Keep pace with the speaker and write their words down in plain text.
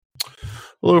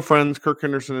Hello, friends. Kirk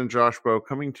Henderson and Josh Bowe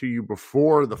coming to you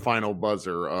before the final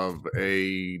buzzer of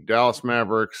a Dallas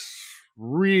Mavericks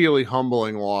really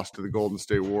humbling loss to the Golden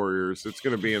State Warriors. It's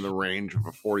going to be in the range of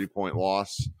a 40-point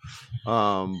loss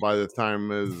by the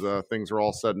time as things are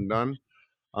all said and done.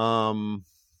 I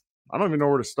don't even know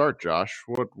where to start, Josh.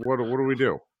 What do we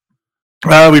do?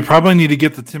 We probably need to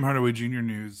get the Tim Hardaway Jr.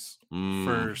 news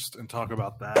first and talk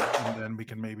about that, and then we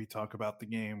can maybe talk about the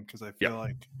game, because I feel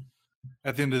like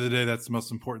at the end of the day, that's the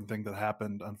most important thing that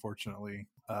happened, unfortunately,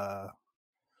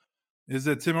 is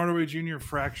that Tim Hardaway Jr.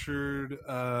 fractured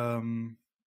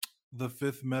the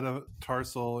fifth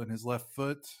metatarsal in his left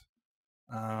foot.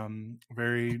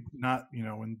 Very not,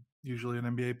 when usually an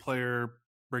NBA player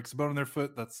breaks a bone in their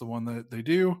foot, that's the one that they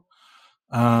do.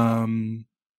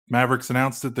 Mavericks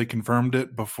announced it. They confirmed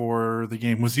it before the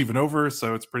game was even over,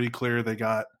 so it's pretty clear they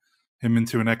got him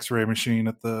into an X-ray machine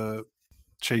at the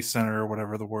Chase Center or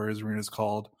whatever the Warriors Arena is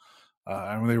called.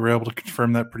 And they were able to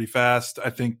confirm that pretty fast. I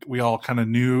think we all kind of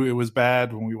knew it was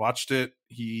bad when we watched it.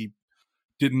 He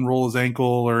didn't roll his ankle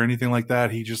or anything like that.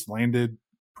 He just landed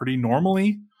pretty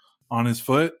normally on his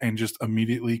foot and just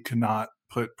immediately could not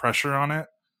put pressure on it.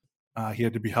 He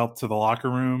had to be helped to the locker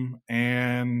room.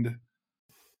 And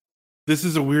this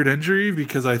is a weird injury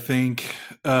because I think,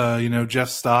 Jeff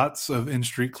Stotts of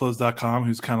InStreetClothes.com,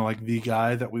 who's kind of like the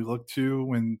guy that we look to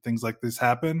when things like this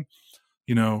happen,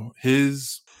 he tweeted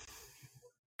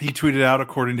out,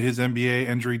 according to his NBA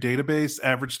injury database,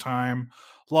 average time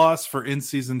loss for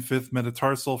in-season fifth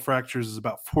metatarsal fractures is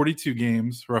about 42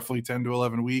 games, roughly 10 to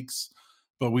 11 weeks.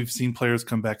 But we've seen players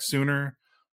come back sooner.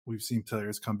 We've seen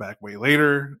players come back way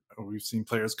later. We've seen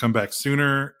players come back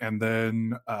sooner and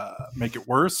then make it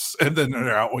worse, and then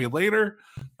they're out way later,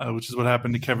 which is what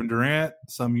happened to Kevin Durant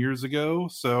some years ago.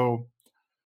 So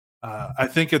I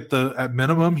think at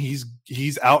minimum he's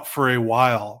out for a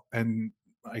while, and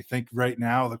I think right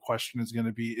now the question is going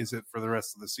to be: is it for the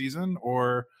rest of the season,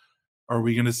 or are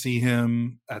we going to see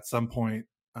him at some point?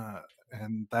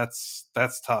 And that's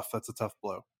tough. That's a tough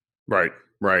blow. Right.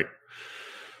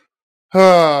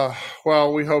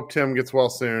 Well, we hope Tim gets well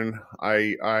soon.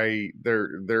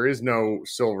 There is no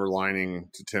silver lining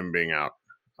to Tim being out.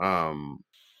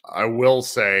 I will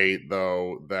say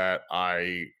though that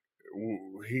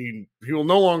he will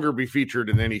no longer be featured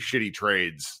in any shitty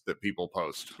trades that people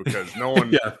post, because no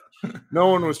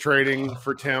one was trading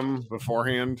for Tim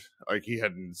beforehand. Like, he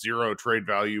had zero trade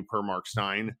value per Mark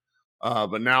Stein.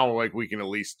 But now, like, we can at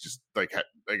least just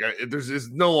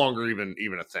there's no longer even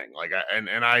a thing. Like,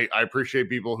 I appreciate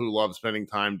people who love spending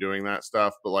time doing that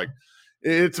stuff, but like,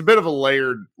 it's a bit of a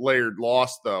layered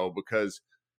loss though, because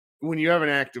when you have an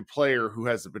active player who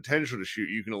has the potential to shoot,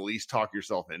 you can at least talk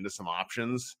yourself into some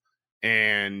options.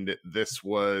 And this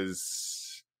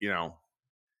was,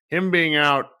 him being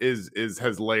out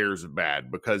has layers of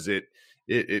bad, because it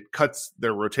cuts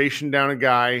their rotation down a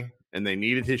guy, and they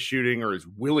needed his shooting or his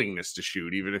willingness to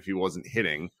shoot, even if he wasn't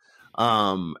hitting.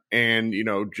 And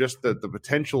just the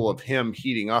potential of him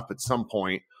heating up at some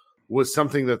point was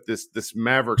something that this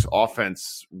Mavericks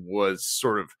offense was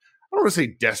sort of, I don't want to say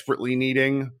desperately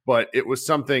needing, but it was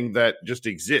something that just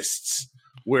exists,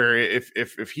 where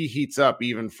if he heats up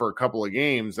even for a couple of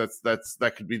games,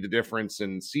 that could be the difference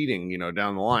in seeding,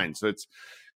 down the line. So it's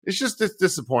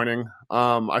disappointing.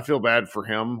 I feel bad for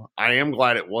him. I am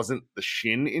glad it wasn't the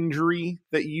shin injury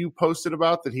that you posted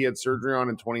about that he had surgery on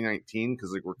in 2019,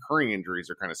 because like recurring injuries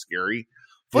are kind of scary.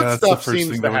 Foot stuff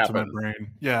seems to happen. To my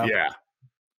brain. Yeah.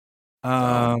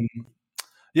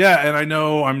 And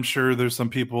I'm sure there's some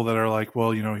people that are like,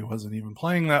 well, he wasn't even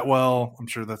playing that well. I'm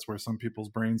sure that's where some people's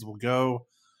brains will go.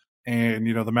 And,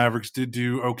 the Mavericks did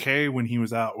do okay when he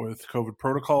was out with COVID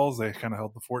protocols. They kind of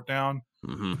held the fort down.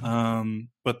 Mm-hmm.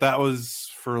 But that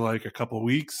was for like a couple of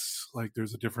weeks. Like,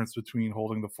 there's a difference between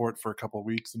holding the fort for a couple of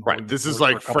weeks and right. This is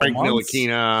like Frank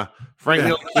Ntilikina,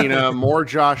 more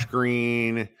Josh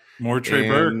Green, more Trey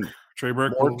Burke. Trey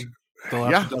Burke will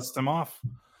have to dust him off.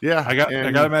 Yeah, I got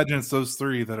to imagine it's those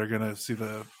three that are going to see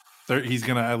he's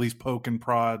going to at least poke and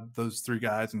prod those three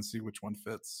guys and see which one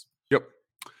fits. Yep.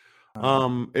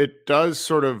 It does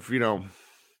sort of,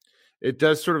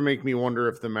 make me wonder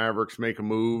if the Mavericks make a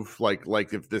move,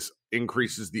 like if this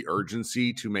increases the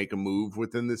urgency to make a move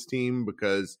within this team,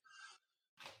 because,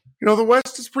 the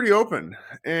West is pretty open,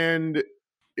 and,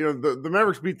 the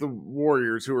Mavericks beat the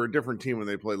Warriors, who were a different team when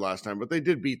they played last time, but they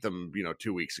did beat them,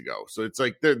 2 weeks ago. So it's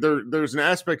like there's an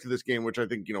aspect to this game, which I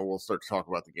think, we'll start to talk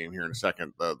about the game here in a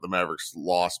second. The Mavericks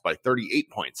lost by 38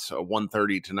 points,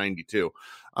 130 to 92.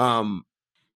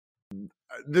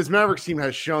 This Mavericks team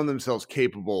has shown themselves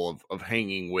capable of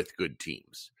hanging with good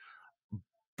teams.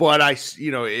 but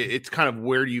it's kind of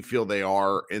where do you feel they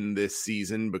are in this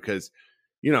season? Because,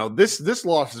 this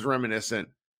loss is reminiscent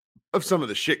of some of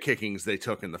the shit kickings they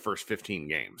took in the first 15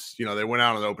 games. They went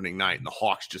out on the opening night and the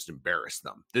Hawks just embarrassed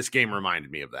them. This game reminded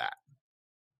me of that.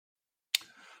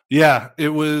 Yeah, it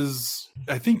was,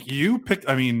 I think you picked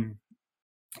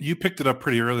it up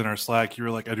pretty early in our Slack. You were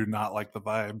like, I do not like the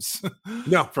vibes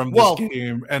from this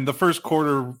game. And the first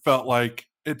quarter felt like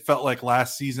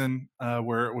last season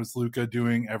where it was Luka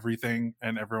doing everything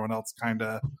and everyone else kind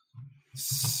of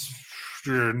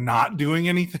not doing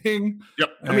anything. Yep.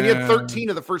 I mean, he had 13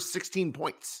 of the first 16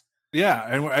 points. Yeah.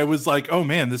 And I was like, oh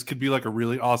man, this could be like a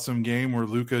really awesome game where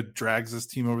Luka drags this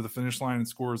team over the finish line and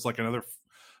scores like another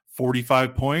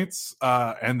 45 points.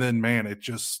 And then, man, it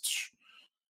just...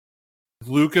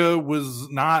 Luka was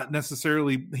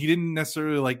he didn't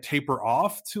necessarily like taper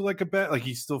off to like a bet. Like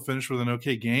he still finished with an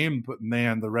okay game, but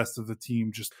man, the rest of the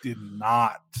team just did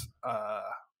not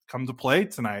come to play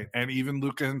tonight. And even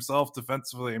Luka himself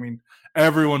defensively, I mean,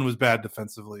 everyone was bad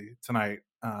defensively tonight.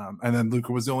 And then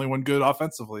Luka was the only one good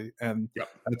offensively. And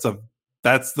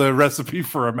that's the recipe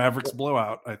for a Mavericks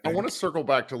blowout, I think. I want to circle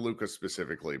back to Luka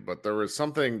specifically, but there was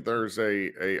something. There's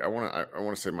I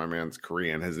want to say my man's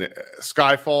Korean. His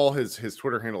Skyfall. His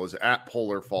Twitter handle is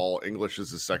 @PolarFall. English is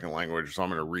his second language, so I'm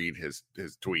going to read his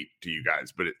tweet to you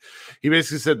guys. But he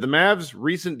basically said the Mavs'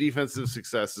 recent defensive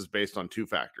success is based on two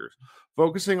factors: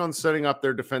 focusing on setting up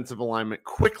their defensive alignment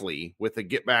quickly with a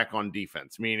get back on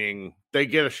defense, meaning they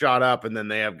get a shot up and then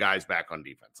they have guys back on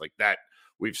defense like that.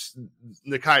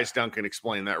 Nekias Duncan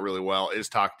explained that really well.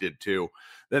 Iztok did too.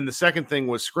 Then the second thing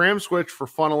was scram switch for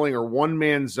funneling or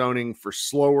one-man zoning for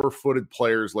slower-footed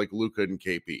players like Luka and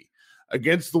KP.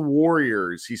 Against the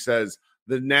Warriors, he says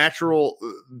the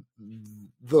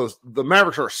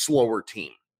Mavericks are a slower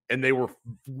team, and they were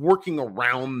working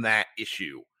around that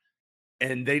issue.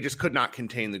 And they just could not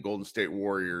contain the Golden State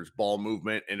Warriors ball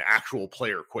movement and actual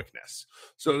player quickness.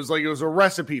 So it was a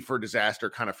recipe for disaster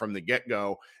kind of from the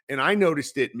get-go. And I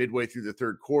noticed it midway through the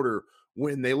third quarter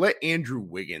when they let Andrew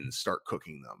Wiggins start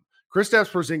cooking them. Kristaps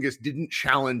Porzingis didn't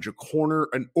challenge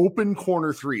an open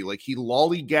corner three. Like he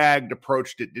lollygagged,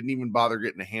 approached it, didn't even bother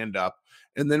getting a hand up.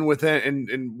 And then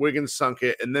and Wiggins sunk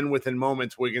it. And then within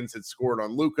moments, Wiggins had scored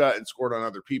on Luka and scored on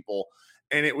other people.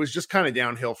 And it was just kind of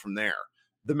downhill from there.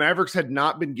 The Mavericks had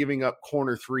not been giving up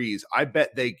corner threes. I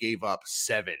bet they gave up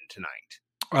 7 tonight.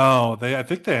 Oh, I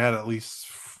think they had at least.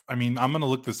 I mean, I'm going to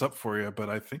look this up for you, but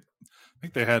I think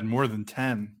they had more than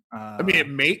 10. I mean, it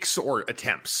makes or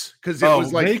attempts because it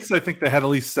was like makes. I think they had at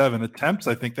least 7 attempts.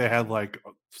 I think they had like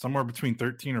somewhere between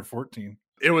 13 or 14.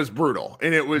 It was brutal,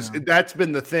 and that's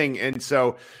been the thing. And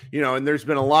so, and there's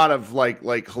been a lot of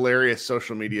like hilarious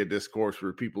social media discourse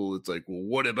where people, it's like, well,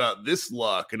 what about this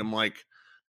luck? And I'm like,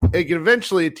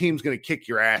 eventually a team's going to kick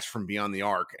your ass from beyond the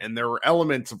arc. And there were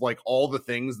elements of like all the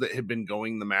things that had been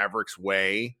going the Mavericks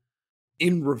way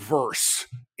in reverse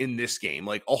in this game.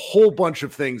 Like a whole bunch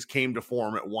of things came to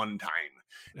form at one time.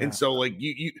 Yeah. And so like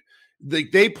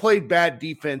they played bad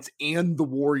defense and the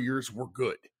Warriors were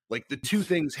good. Like the two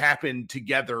things happened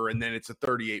together and then it's a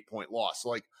 38-point loss. So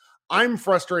like I'm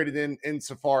frustrated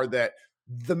insofar that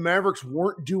the Mavericks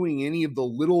weren't doing any of the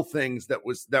little things that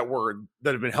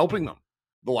have been helping them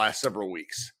the last several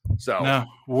weeks. So no,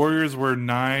 Warriors were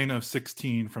 9 of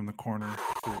 16 from the corner.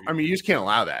 I mean, you just can't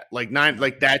allow that. Like 9,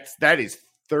 like that's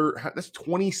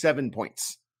 27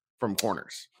 points from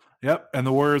corners. Yep. And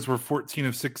the Warriors were 14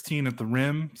 of 16 at the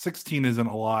rim. 16 isn't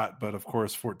a lot, but of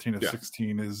course 14 of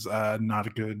 16 is not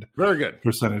a very good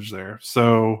percentage there.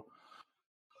 So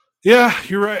yeah,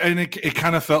 you're right. And it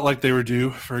kind of felt like they were due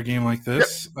for a game like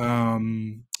this. Yep.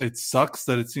 It sucks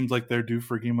that it seems like they're due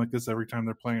for a game like this every time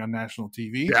they're playing on national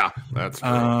TV. Yeah, that's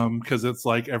because it's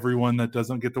like everyone that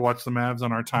doesn't get to watch the Mavs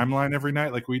on our timeline every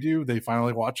night like we do, they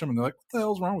finally watch them and they're like, what the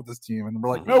hell's wrong with this team? And we're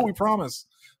like, no, we promise.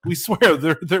 We swear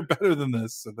they're better than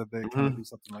this, so that they can do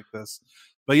something like this.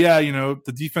 But yeah,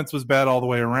 the defense was bad all the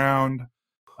way around.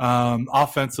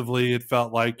 Offensively, it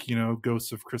felt like,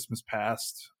 ghosts of Christmas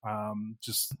past.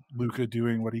 Just Luka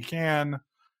doing what he can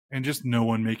and just no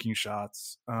one making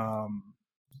shots.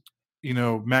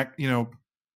 Mac, you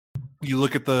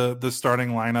look at the starting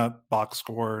lineup box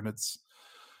score and it's,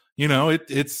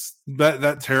 it's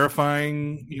that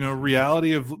terrifying,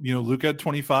 reality of, Luka had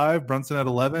 25, Brunson had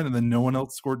 11, and then no one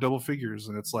else scored double figures.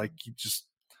 And it's like, you just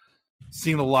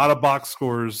seen a lot of box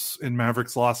scores in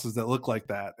Mavericks losses that look like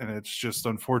that. And it's just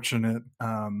unfortunate.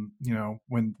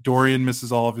 When Dorian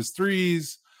misses all of his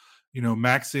threes,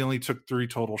 Maxey only took 3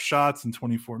 total shots in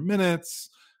 24 minutes.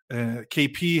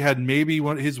 KP had maybe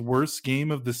his worst game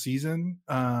of the season,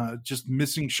 just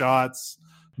missing shots,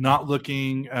 not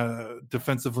looking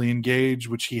defensively engaged,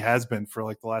 which he has been for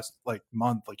like the last like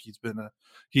month. Like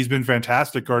he's been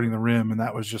fantastic guarding the rim, and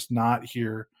that was just not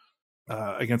here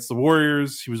against the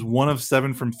Warriors. He was 1 of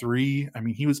 7 from 3. I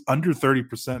mean, he was under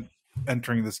 30%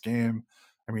 entering this game.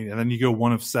 I mean, and then you go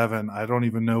 1 of 7. I don't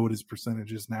even know what his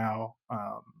percentage is now,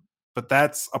 but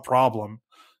that's a problem.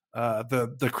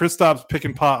 The Kristaps pick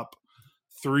and pop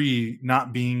 3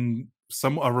 not being it's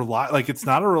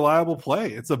not a reliable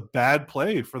play. It's a bad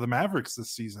play for the Mavericks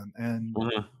this season, and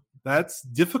that's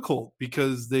difficult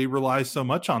because they rely so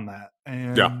much on that.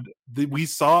 And we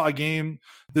saw a game.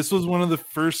 This was one of the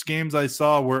first games I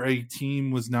saw where a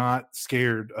team was not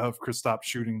scared of Kristaps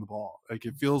shooting the ball. Like,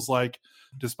 it feels like,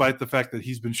 despite the fact that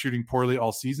he's been shooting poorly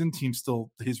all season,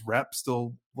 his rep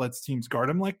still lets teams guard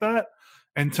him like that.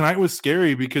 And tonight was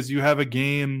scary because you have a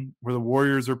game where the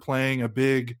Warriors are playing a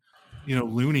big,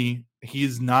 Looney.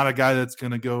 He's not a guy that's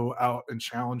going to go out and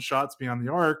challenge shots beyond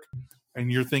the arc.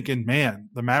 And you're thinking, man,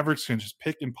 the Mavericks can just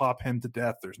pick and pop him to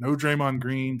death. There's no Draymond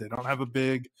Green. They don't have a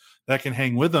big that can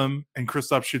hang with him. And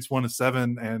Kristaps shoots 1 of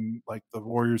 7, and like the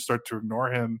Warriors start to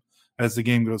ignore him as the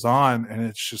game goes on. And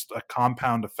it's just a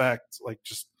compound effect, like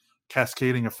just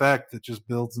cascading effect that just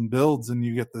builds and builds. And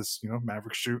you get this,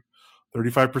 Mavericks shoot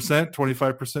 35%,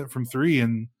 25% from 3.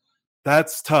 And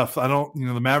that's tough.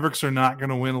 The Mavericks are not going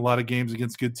to win a lot of games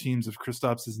against good teams if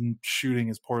Kristaps isn't shooting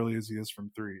as poorly as he is from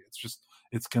 3.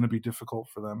 It's going to be difficult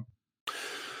for them.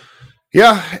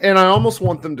 Yeah, and I almost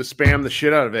want them to spam the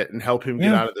shit out of it and help him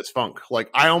get out of this funk. Like,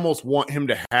 I almost want him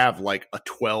to have like a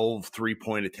 12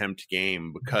 3-point attempt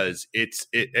game, because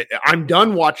I'm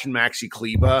done watching Maxi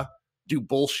Kleber do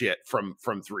bullshit from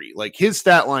 3. Like, his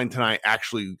stat line tonight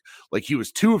actually, like, he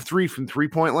was 2 of 3 from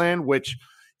 3-point land, which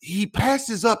he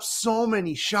passes up so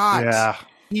many shots. Yeah.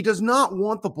 He does not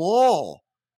want the ball.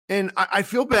 And I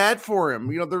feel bad for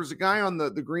him. There was a guy on the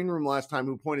green room last time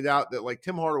who pointed out that, like,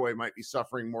 Tim Hardaway might be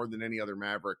suffering more than any other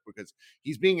Maverick because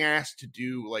he's being asked to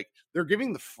do, like, they're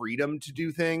giving the freedom to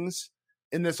do things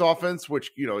in this offense,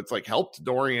 which, it's like helped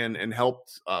Dorian and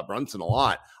helped Brunson a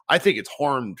lot. I think it's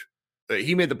harmed.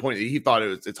 He made the point that he thought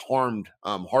it's harmed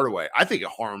Hardaway. I think it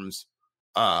harms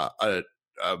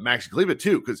Maxi Kleber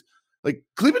too, because, like,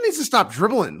 Kleber needs to stop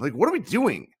dribbling. Like, what are we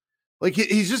doing? Like,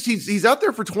 he's out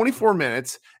there for 24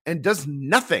 minutes and does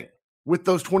nothing with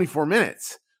those 24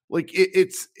 minutes. Like,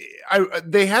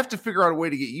 they have to figure out a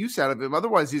way to get use out of him.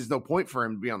 Otherwise, there's no point for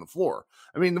him to be on the floor.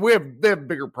 I mean, they have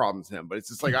bigger problems than him, but it's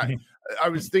just like, I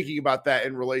was thinking about that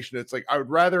in relation to, it's like, I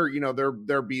would rather,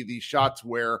 there be these shots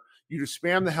where you just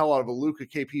spam the hell out of a Luka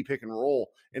KP pick and roll.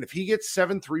 And if he gets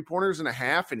 7 3-pointers and a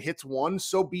half and hits 1,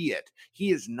 so be it.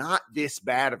 He is not this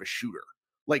bad of a shooter.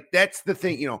 Like, that's the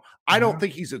thing, I don't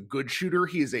think he's a good shooter.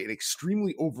 He is an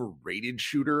extremely overrated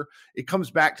shooter. It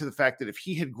comes back to the fact that if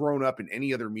he had grown up in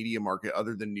any other media market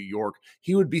other than New York,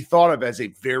 he would be thought of as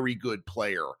a very good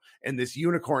player. And this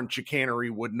unicorn chicanery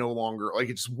would no longer, like,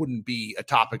 it just wouldn't be a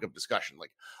topic of discussion.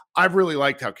 Like, I've really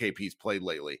liked how KP's played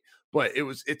lately, but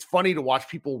it's funny to watch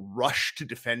people rush to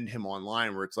defend him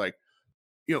online, where it's like,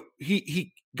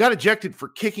 he got ejected for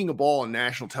kicking a ball on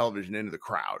national television into the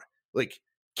crowd. Like,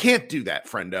 can't do that,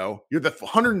 friendo. You're the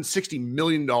 $160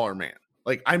 million man.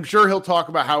 Like, I'm sure he'll talk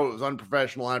about how it was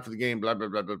unprofessional after the game, blah, blah,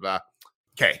 blah, blah, blah.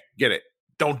 Okay, get it.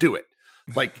 Don't do it.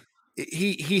 Like,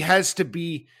 he has to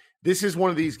be, this is one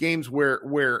of these games where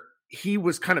he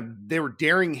was they were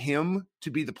daring him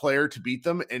to be the player to beat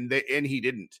them, and he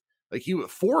didn't. Like, he was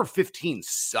 4 of 15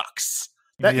 sucks.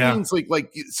 That means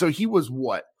like, so he was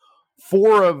what?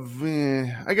 4 of,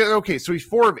 I guess, okay, so he's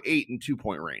 4 of 8 in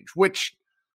 2-point range, which,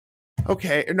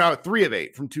 okay, no, 3 of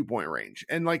 8 from 2-point range.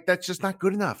 And, like, that's just not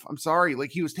good enough. I'm sorry.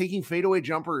 Like, he was taking fadeaway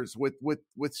jumpers with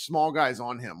small guys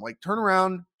on him. Like, turn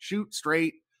around, shoot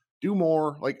straight, do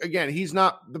more. Like, again, he's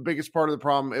not the biggest part of the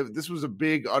problem. If this was a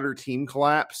big, utter team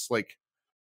collapse. Like,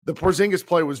 the Porzingis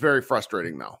play was very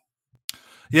frustrating, though.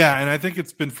 Yeah, and I think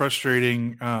it's been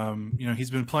frustrating.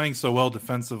 He's been playing so well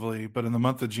defensively, but in the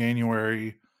month of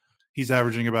January, he's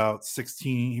averaging about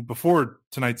 16. Before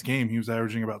tonight's game, he was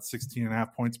averaging about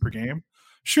 16.5 points per game.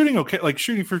 Shooting okay, like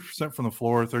shooting 50% from the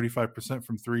floor, 35%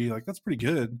 from 3. Like, that's pretty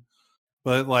good.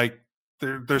 But, like,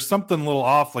 there's something a little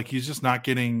off. Like, he's just not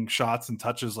getting shots and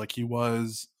touches like he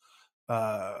was,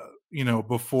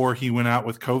 before he went out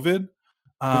with COVID.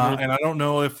 And I don't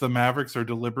know if the Mavericks are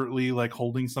deliberately, like,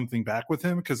 holding something back with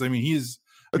him, because, I mean, it's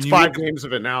 5 games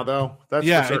of it now, though.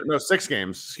 That's 6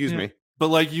 games. Excuse me. But,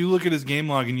 like, you look at his game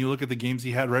log and you look at the games he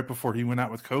had right before he went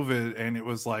out with COVID, and it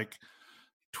was like,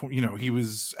 he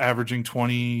was averaging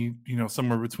 20,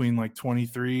 somewhere between like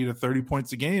 23 to 30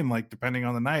 points a game, like, depending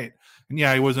on the night. And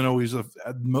yeah, he wasn't always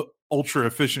ultra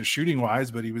efficient shooting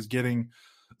wise, but he was getting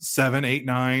 7, 8,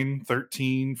 9,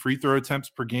 13 free throw attempts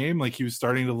per game. Like he was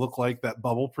starting to look like that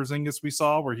bubble Porzingis we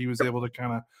saw, where he was able to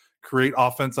kind of create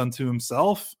offense unto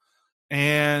himself.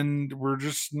 And we're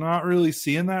just not really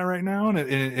seeing that right now. And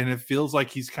it feels like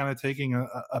he's kind of taking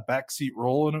a backseat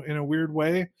role in a weird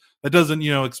way. That doesn't,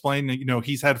 explain that,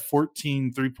 he's had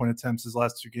 14 3-point attempts his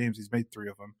last 2 games. He's made 3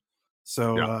 of them.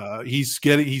 So he's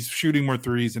shooting more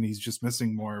threes and he's just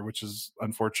missing more, which is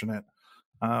unfortunate.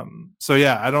 So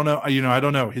yeah, I don't know. I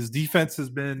don't know. His defense has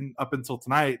been, up until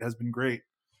tonight, has been great,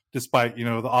 despite,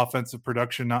 the offensive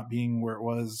production not being where it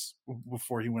was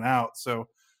before he went out. So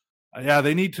yeah,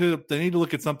 they need to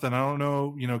look at something. I don't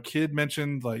know. Kid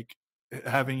mentioned like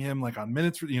having him like on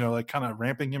minutes, like kind of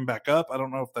ramping him back up. I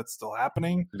don't know if that's still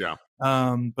happening. Yeah.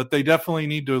 But they definitely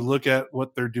need to look at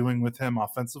what they're doing with him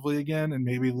offensively again, and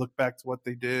maybe look back to what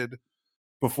they did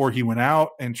before he went out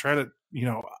and try to,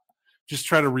 just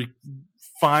try to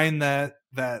find that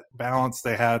balance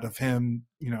they had of him.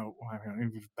 I don't know,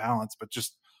 balance, but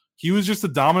just he was just a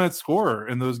dominant scorer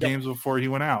in those games before he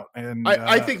went out. And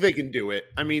I think they can do it.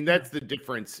 I mean, that's the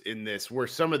difference in this, where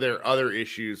some of their other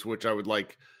issues, which I would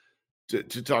like to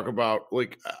talk about,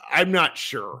 like, I'm not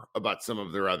sure about some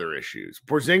of their other issues.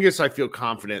 Porzingis, I feel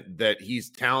confident that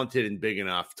he's talented and big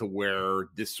enough to where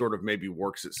this sort of maybe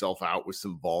works itself out with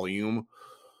some volume.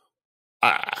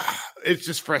 It's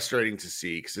just frustrating to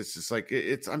see, because it's just like,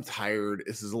 I'm tired.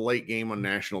 This is a late game on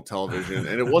national television,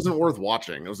 and it wasn't worth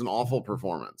watching. It was an awful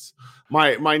performance.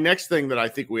 My next thing that I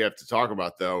think we have to talk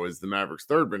about, though, is the Mavericks'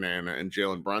 third banana, and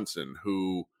Jalen Brunson,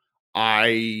 who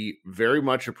I very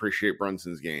much appreciate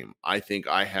Brunson's game. I think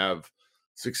I have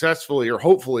successfully, or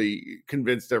hopefully,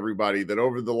 convinced everybody that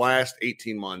over the last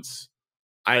 18 months,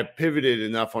 I have pivoted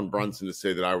enough on Brunson to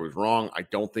say that I was wrong. I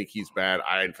don't think he's bad.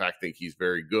 I, in fact, think he's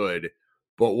very good.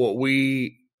 But what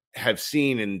we have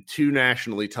seen in 2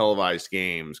 nationally televised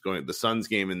games, going the Suns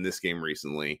game and this game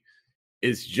recently,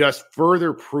 is just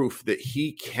further proof that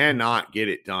he cannot get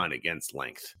it done against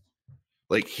length.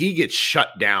 Like, he gets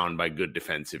shut down by good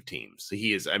defensive teams.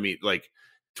 He is,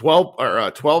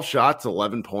 12 shots,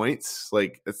 11 points.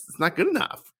 Like, it's not good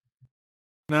enough.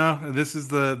 No, these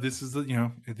are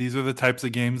the types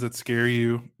of games that scare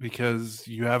you, because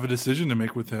you have a decision to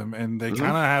make with him, and they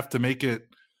kind of have to make it.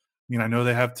 I know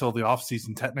they have till the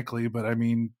offseason technically, but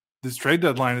this trade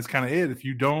deadline is kind of it. If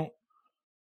you don't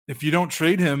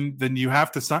trade him, then you have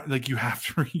to sign. Like, you have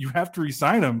to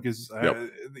re-sign him, because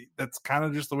that's kind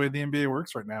of just the way the NBA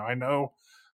works right now. I know,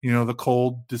 the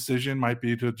cold decision might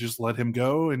be to just let him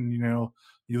go, and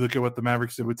you look at what the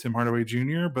Mavericks did with Tim Hardaway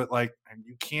Jr., but like,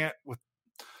 you can't, with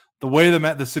the way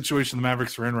the situation the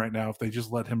Mavericks are in right now. If they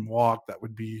just let him walk, that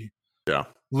would be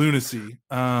lunacy.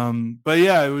 But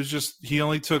yeah, it was just, he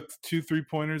only took 2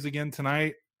 3-pointers again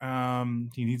tonight.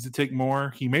 He needs to take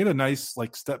more. He made a nice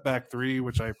like step back 3,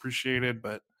 which I appreciated,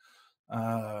 but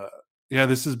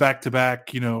this is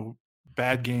back-to-back,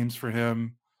 bad games for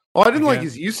him. Oh, I didn't like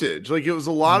his usage. Like, it was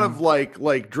a lot of like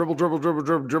dribble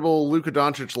Luka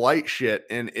Doncic light shit,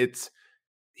 and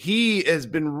he has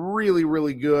been really,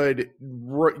 really good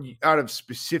out of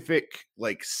specific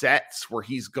like sets where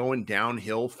he's going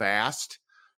downhill fast.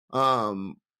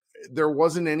 There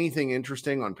wasn't anything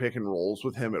interesting on pick and rolls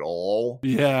with him at all.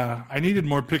 Yeah, I needed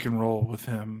more pick and roll with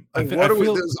him. I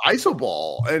feel this iso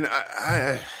ball, and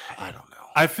I don't know.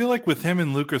 I feel like with him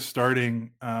and Luka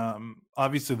starting,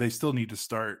 obviously they still need to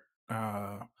start.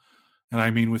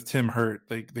 And with Tim hurt,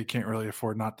 they can't really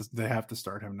afford not to. They have to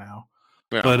start him now.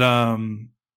 Yeah. But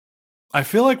I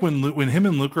feel like when him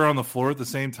and Luka are on the floor at the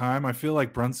same time, I feel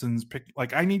like Brunson's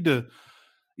I need to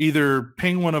either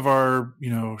ping one of our,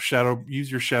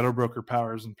 use your shadow broker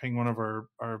powers and ping one of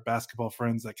our basketball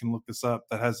friends that can look this up,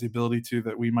 that has the ability to,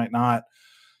 that we might not.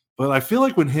 But I feel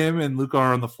like when him and Luka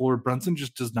are on the floor, Brunson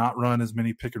just does not run that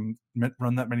many pick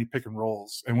and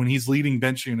rolls. And when he's leading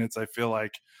bench units, I feel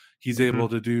like he's able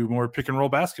to do more pick and roll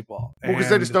basketball. Well, because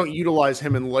they just don't utilize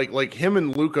him, and like him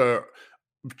and Luka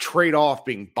trade off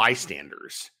being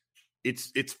bystanders.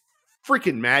 It's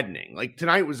freaking maddening. Like,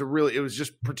 tonight was it was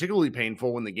just particularly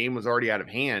painful when the game was already out of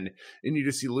hand, and you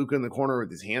just see Luka in the corner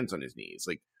with his hands on his knees.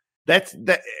 Like, that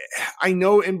I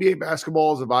know NBA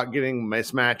basketball is about getting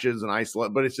mismatches and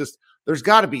isolate, but it's just, there's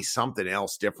got to be something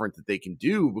else different that they can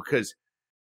do, because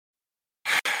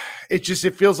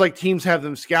it feels like teams have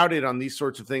them scouted on these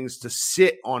sorts of things to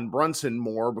sit on Brunson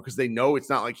more, because they know it's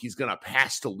not like he's going to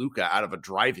pass to Luka out of a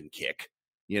driving kick,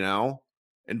 and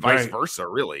vice versa,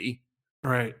 really.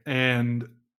 Right. And,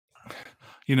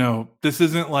 this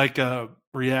isn't like a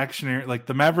reactionary, like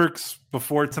the Mavericks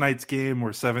before tonight's game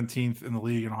were 17th in the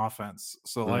league in offense.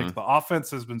 So like the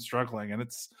offense has been struggling, and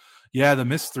the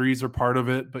missed threes are part of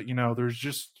it, but there's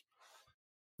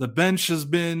The bench has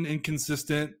been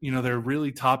inconsistent. They're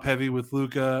really top heavy with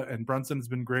Luka, and Brunson has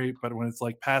been great. But when it's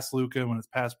like past Luka, when it's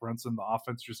past Brunson, the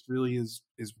offense just really is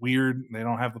weird. They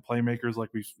don't have the playmakers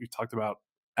like we talked about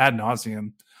ad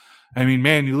nauseum. I mean,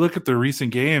 man, you look at the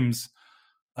recent games,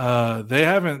 they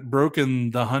haven't broken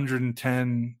the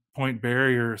 110 point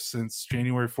barrier since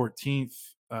January 14th.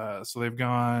 So they've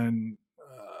gone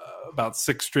about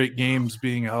 6 straight games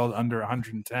being held under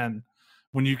 110.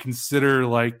 When you consider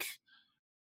like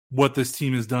what this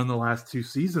team has done the last 2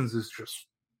 seasons is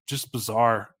just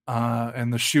bizarre.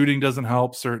 And the shooting doesn't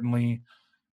help, certainly.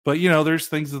 But, there's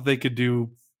things that they could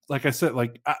do. Like I said,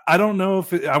 like, I don't know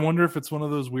I wonder if it's one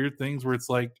of those weird things where it's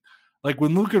like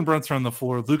when Luka and Brunson are on the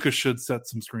floor, Luka should set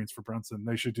some screens for Brunson.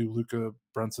 They should do Luka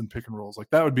Brunson pick and rolls. Like,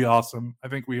 that would be awesome. I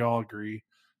think we all agree.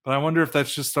 But I wonder if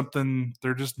that's just something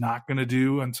they're just not going to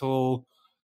do until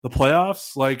the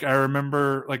playoffs. Like, I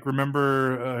remember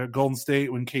Golden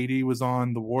State when KD was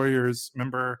on the Warriors.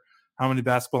 Remember how many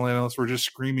basketball analysts were just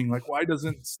screaming, like, why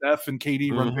doesn't Steph and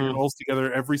KD run pick and rolls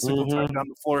together every single time down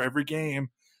the floor, every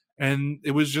game? And it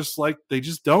was just like, they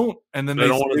just don't. And then they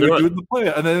would do it in the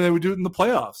play, and then they would do it in the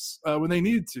playoffs when they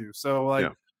needed to. So,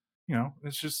 like,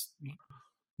 it's just,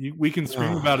 we can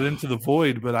scream about it into the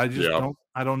void, but I just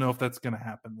don't know if that's going to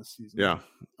happen this season. Yeah.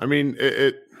 I mean,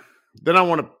 then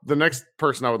the next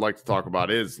person I would like to talk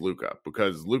about is Luka,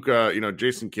 because Luka,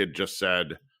 Jason Kidd just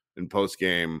said in post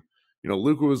game,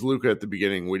 Luka was Luka at the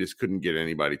beginning. We just couldn't get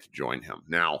anybody to join him.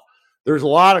 Now, there's a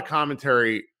lot of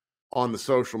commentary on the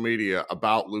social media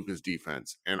about Luka's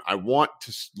defense, and I want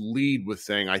to lead with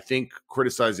saying I think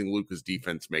criticizing Luka's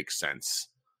defense makes sense.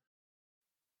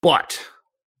 But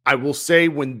I will say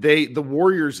when the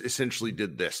Warriors essentially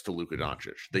did this to Luka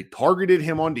Doncic, they targeted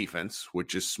him on defense,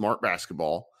 which is smart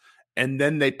basketball, and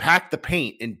then they packed the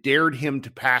paint and dared him to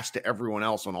pass to everyone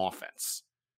else on offense.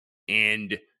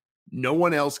 And no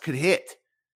one else could hit.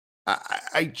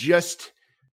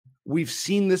 We've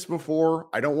seen this before.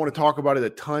 I don't want to talk about it a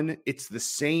ton. It's the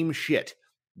same shit.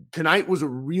 Tonight was a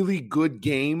really good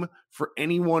game for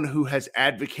anyone who has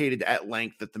advocated at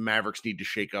length that the Mavericks need to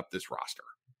shake up this roster.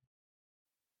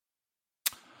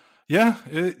 Yeah.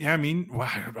 I mean,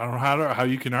 I don't know how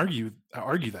you can argue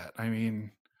that. I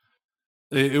mean,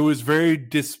 it was very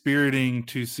dispiriting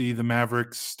to see the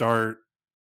Mavericks start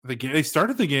the game. They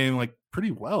started the game like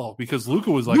pretty well because Luka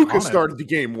was like, Luka started the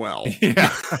game well.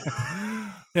 Yeah.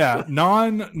 Yeah.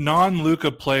 Non-Luka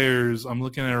players, I'm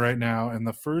looking at it right now. In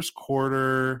the first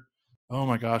quarter, oh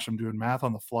my gosh, I'm doing math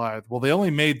on the fly. Well, they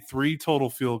only made 3 total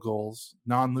field goals,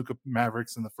 non-Luka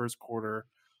Mavericks in the first quarter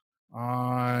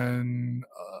on,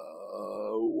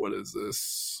 what is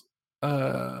this?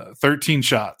 13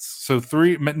 shots. So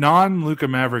 3 non-Luka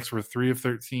Mavericks were 3 of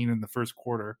 13 in the first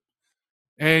quarter.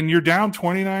 And you're down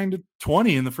 29-20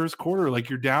 in the first quarter. Like,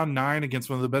 you're down 9 against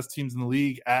one of the best teams in the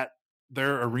league at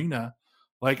their arena.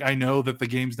 Like, I know that the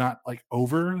game's not like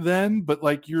over then, but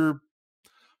like you've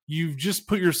just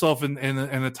put yourself in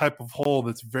a type of hole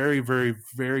that's very, very,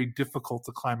 very difficult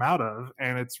to climb out of.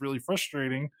 And it's really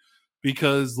frustrating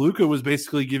because Luka was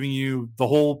basically giving you the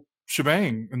whole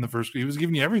shebang in the first. He was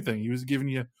giving you everything. He was giving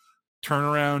you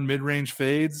turnaround mid-range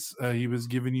fades. He was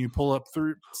giving you pull-up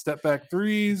step back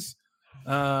threes.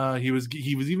 He was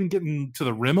even getting to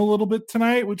the rim a little bit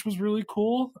tonight, which was really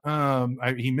cool.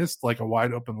 He missed like a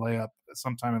wide open layup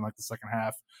sometime in like the second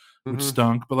half, which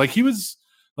stunk. But like, he was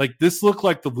like, this looked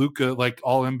like the Luka, like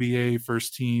all NBA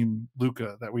first team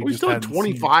Luka that we just had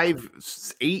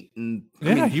 25, 8, and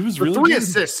he was really 3 good.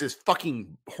 assists is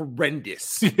fucking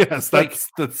horrendous. Yes, that's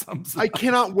I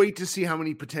cannot wait to see how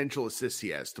many potential assists he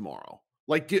has tomorrow.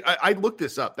 Like, I looked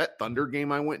this up. That Thunder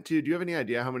game I went to, do you have any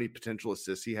idea how many potential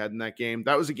assists he had in that game?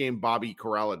 That was a game Bobby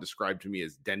Corrala described to me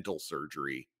as dental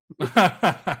surgery.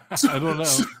 I don't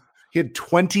know. He had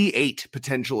 28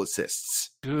 potential assists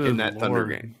in that Thunder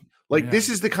game. Like, this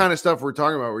is the kind of stuff we're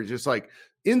talking about. We're just like,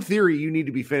 in theory, you need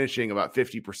to be finishing about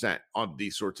 50% on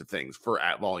these sorts of things for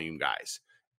at volume guys.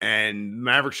 And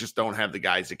Mavericks just don't have the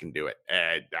guys that can do it.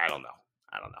 I don't know.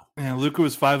 Yeah, Luka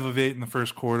was 5 of 8 in the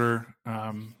first quarter.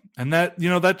 And that,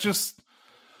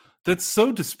 that's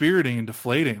so dispiriting and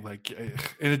deflating. Like,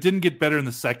 and it didn't get better in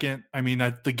the second. I mean,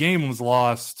 the game was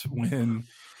lost when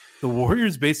the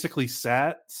Warriors basically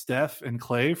sat Steph and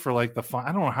Clay for like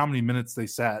I don't know how many minutes they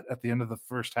sat at the end of the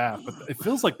first half, but it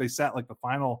feels like they sat like the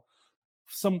final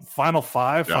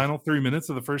 3 minutes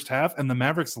of the first half, and the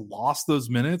Mavericks lost those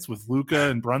minutes with Luka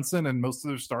and Brunson and most of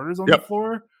their starters on the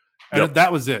floor. And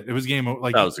that was it. It was game.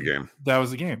 Like, that was the game. That was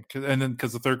the game. And then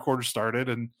because the third quarter started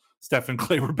and Steph and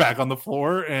Clay were back on the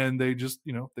floor, and they just,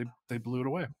 they blew it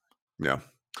away. Yeah.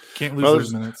 Can't lose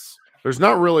those minutes. There's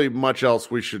not really much else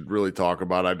we should really talk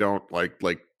about. I don't like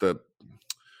the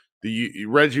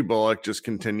Reggie Bullock just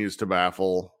continues to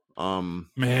baffle.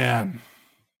 Man,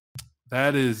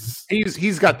 that is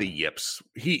he's got the yips.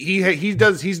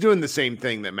 He's doing the same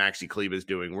thing that Maxi Kleber is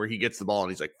doing, where he gets the ball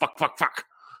and he's like fuck.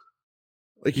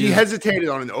 Like he hesitated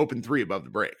on an open three above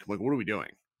the break. I'm like, what are we doing?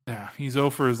 Yeah, he's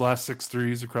 0 for his last 6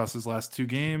 threes across his last 2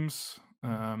 games.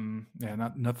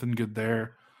 Nothing good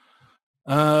there.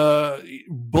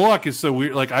 Bullock is so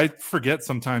weird. Like I forget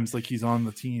sometimes like he's on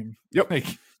the team. Yep.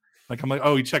 Like I'm like,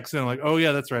 oh, he checks in. I'm like, oh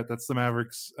yeah, that's right. That's the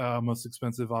Mavericks' most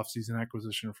expensive offseason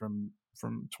acquisition from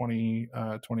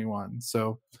 2021.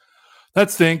 So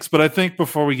that stinks. But I think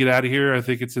before we get out of here, I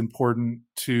think it's important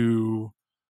to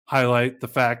highlight the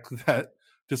fact that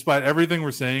despite everything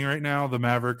we're saying right now, the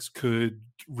Mavericks could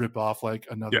rip off like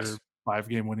another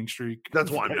 5-game winning streak. That's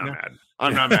why I'm not mad.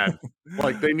 I'm not mad.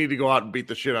 Like they need to go out and beat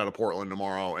the shit out of Portland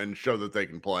tomorrow and show that they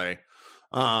can play.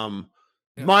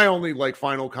 My only like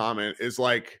final comment is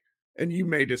like, and you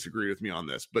may disagree with me on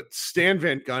this, but Stan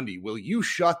Van Gundy, will you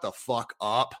shut the fuck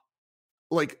up?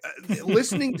 Like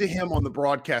listening to him on the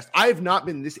broadcast, I have not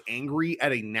been this angry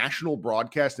at a national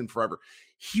broadcast in forever.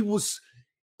 He was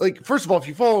like, first of all, if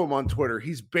you follow him on Twitter,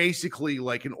 he's basically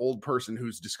like an old person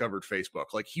who's discovered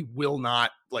Facebook. Like he will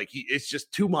not it's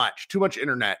just too much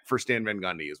internet for Stan Van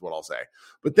Gundy is what I'll say.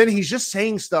 But then he's just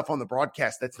saying stuff on the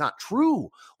broadcast that's not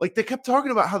true. Like they kept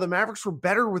talking about how the Mavericks were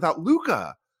better without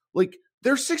Luka. Like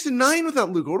they're 6-9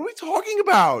 without Luka. What are we talking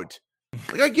about?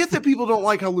 Like I get that people don't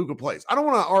like how Luka plays. I don't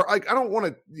want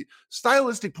to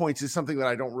stylistic points is something that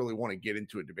I don't really want to get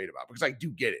into a debate about because I do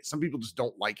get it. Some people just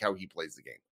don't like how he plays the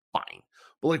game. Fine.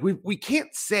 But like we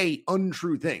can't say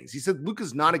untrue things. He said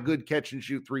Luka's not a good catch and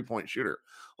shoot 3-point shooter.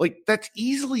 Like that's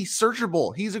easily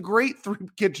searchable. He's a great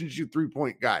catch and shoot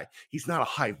 3-point guy. He's not a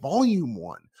high volume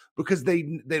one because they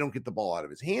don't get the ball out of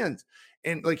his hands.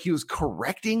 And like he was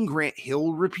correcting Grant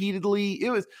Hill repeatedly.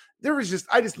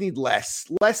 I just need less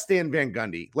Stan Van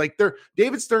Gundy. Like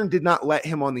David Stern did not let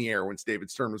him on the air when David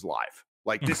Stern was live.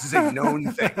 Like this is a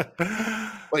known thing.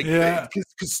 Like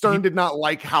because Stern did not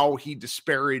like how he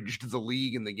disparaged the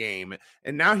league in the game,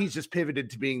 and now he's just pivoted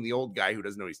to being the old guy who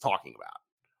doesn't know what he's talking about.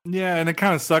 Yeah, and it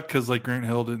kind of sucked because like Grant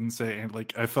Hill didn't say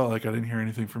like I felt like I didn't hear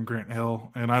anything from Grant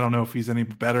Hill, and I don't know if he's any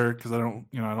better because I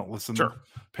don't listen,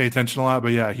 pay attention a lot.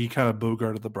 But yeah, he kind of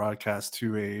bogarted the broadcast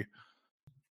to a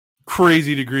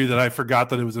crazy degree that I forgot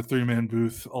that it was a 3-man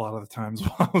booth a lot of the times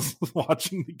while I was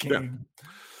watching the game. Yeah.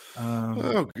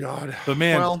 Oh God! But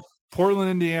man, Portland,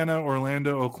 Indiana,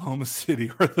 Orlando, Oklahoma City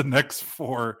are the next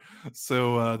 4.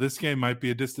 So this game might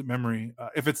be a distant memory.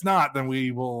 If it's not, then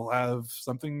we will have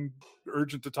something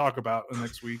urgent to talk about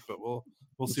next week. But we'll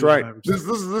see. That's right. This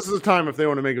is the time if they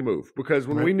want to make a move because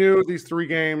when we knew these 3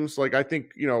 games, like I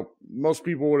think most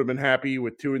people would have been happy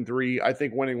with 2 and 3. I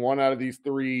think winning 1 out of these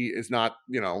 3 is not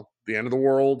the end of the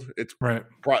world. It's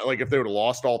like if they would have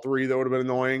lost all 3, that would have been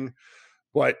annoying.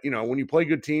 But, when you play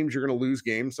good teams, you're going to lose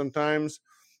games sometimes.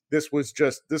 This was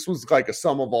like a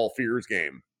sum of all fears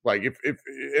game. Like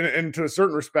and to a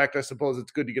certain respect, I suppose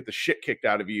it's good to get the shit kicked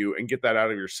out of you and get that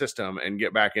out of your system and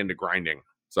get back into grinding.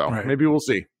 So maybe we'll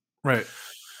see. Right.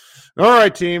 All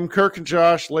right, team. Kirk and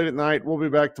Josh, late at night. We'll be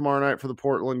back tomorrow night for the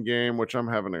Portland game, which I'm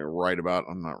having to write about.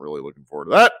 I'm not really looking forward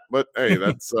to that, but hey,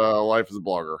 that's life as a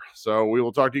blogger. So we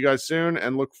will talk to you guys soon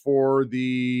and look for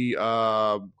the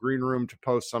green room to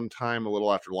post sometime a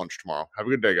little after lunch tomorrow. Have a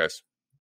good day, guys.